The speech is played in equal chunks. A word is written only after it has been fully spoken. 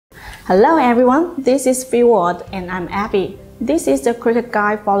Hello everyone, this is FEELWORLD and I'm Abby. This is a quick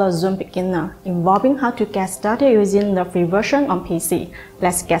guide for a Zoom beginner involving how to get started using the free version on PC.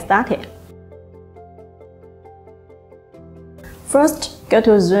 Let's get started. First, go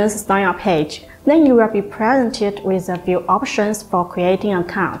to Zoom's sign up page. Then you will be presented with a few options for creating an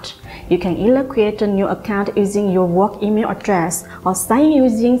account. You can either create a new account using your work email address or sign in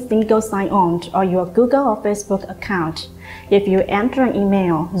using single sign-on or your Google or Facebook account. If you enter an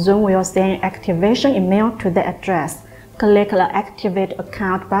email, Zoom will send an activation email to the address. Click the Activate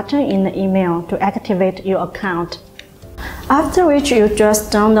Account button in the email to activate your account. After which you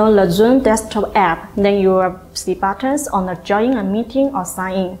just download the Zoom desktop app, then you will see buttons on the Join a Meeting or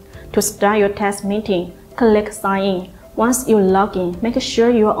Sign In. To start your test meeting, click Sign In. Once you log in, make sure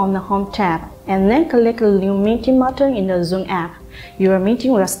you are on the Home tab, and then click the New Meeting button in the Zoom app. Your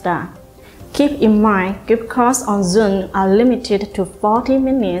meeting will start. Keep in mind, gift cards on Zoom are limited to 40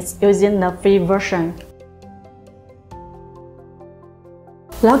 minutes using the free version.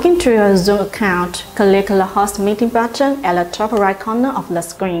 Log into your Zoom account, click the Host Meeting button at the top right corner of the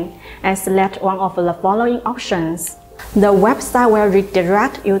screen, and select one of the following options. The website will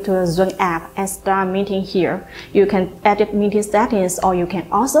redirect you to the Zoom app and start a meeting here. You can edit meeting settings, or you can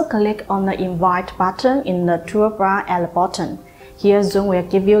also click on the Invite button in the toolbar at the bottom. Here, Zoom will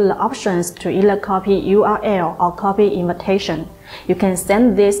give you the options to either copy URL or copy invitation. You can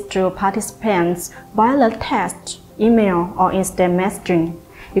send this to participants via the text, email, or instant messaging.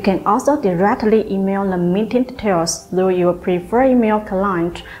 You can also directly email the meeting details through your preferred email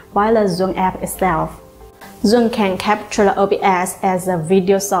client via the Zoom app itself. Zoom can capture the OBS as a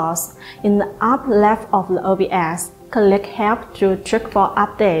video source. In the upper left of the OBS, click Help to check for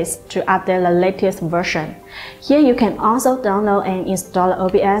updates to update the latest version. Here you can also download and install the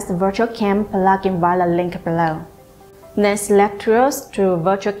OBS Virtual Cam plugin via the link below. Then select Tools to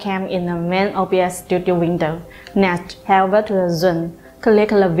Virtual Cam in the main OBS Studio window. Next, head over to the Zoom. Click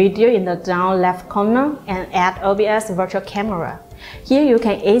the video in the down left corner and add OBS Virtual Camera. Here you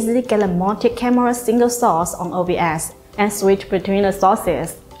can easily get a multi-camera single source on OBS and switch between the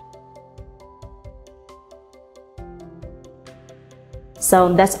sources.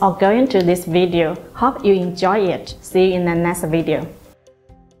 So that's all going to this video. Hope you enjoy it. See you in the next video.